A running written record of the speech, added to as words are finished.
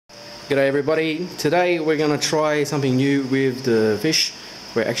G'day everybody. Today we're going to try something new with the fish.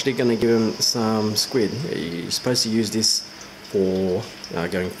 We're actually going to give him some squid. You're supposed to use this for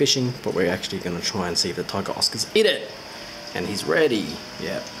going fishing, but we're actually going to try and see if the tiger Oscars eat it. And he's ready.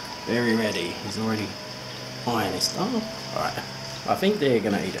 Yeah, very ready. He's already eyeing his stuff. Alright, I think they're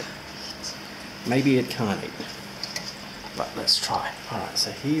going to eat it. Maybe it can't eat. But let's try. Alright,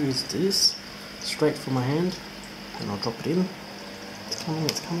 so here is this. Straight from my hand. And I'll drop it in. It's coming,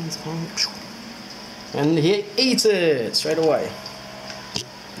 it's coming, it's coming. And he eats it straight away.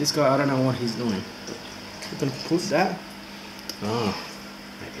 This guy, I don't know what he's doing. You can push that. Oh,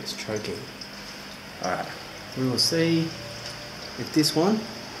 maybe it's choking. Alright, we will see if this one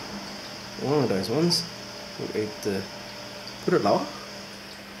of those ones, will eat the. Put it lower.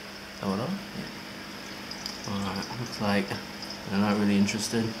 Lower. Alright, looks like they're not really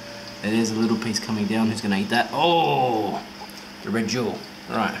interested. There's a little piece coming down. Who's going to eat that? Oh! The red jewel.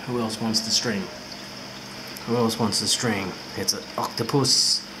 Alright, who else wants the string? Who else wants the string? It's an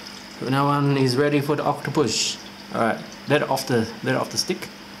octopus. No one is ready for the octopus. Alright, let it off the stick.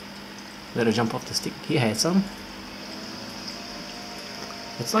 Let it jump off the stick. Here, had some.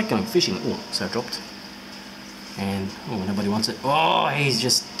 It's like going fishing. Oh, so it dropped. And oh, nobody wants it. Oh, he's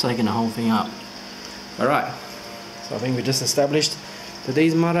just taking the whole thing up. Alright, so I think we just established that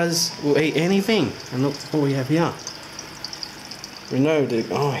these mutters will eat anything. And look what we have here. We know that,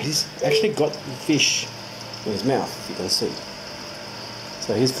 oh, he's actually got the fish in his mouth, if you can see.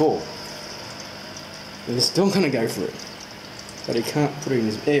 So he's full. And he's still going to go for it. But he can't put it in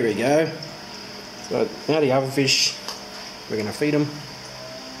his, there we go. So now the other fish, we're going to feed him.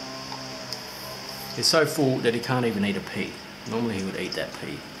 He's so full that he can't even eat a pea. Normally he would eat that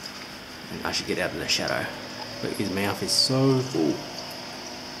pea. And I should get out of the shadow. But his mouth is so full.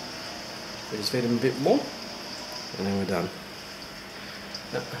 We just feed him a bit more. And then we're done.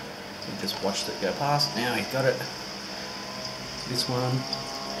 Yep. We just watched it go past. Now he's got it. This one.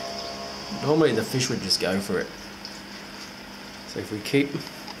 Normally the fish would just go for it. So if we keep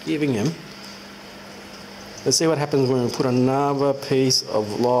giving him, let's see what happens when we put another piece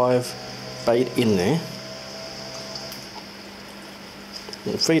of live bait in there.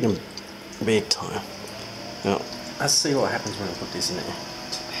 And feed him big time. Now let's see what happens when we put this in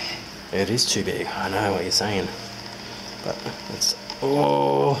there. It is too big. I know what you're saying, but it's.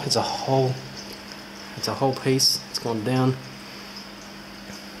 Oh, it's a whole piece. It's gone down,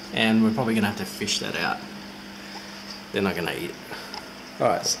 and we're probably gonna have to fish that out. They're not gonna eat it. All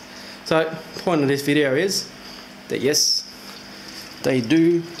right. So, point of this video is that yes, they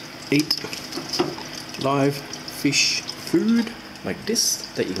do eat live fish food like this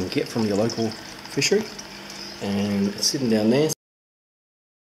that you can get from your local fishery, and it's sitting down there.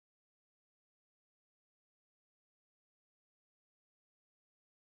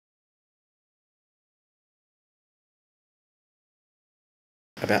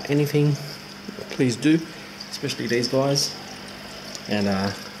 About anything, please do, especially these guys, and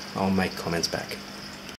I'll make comments back.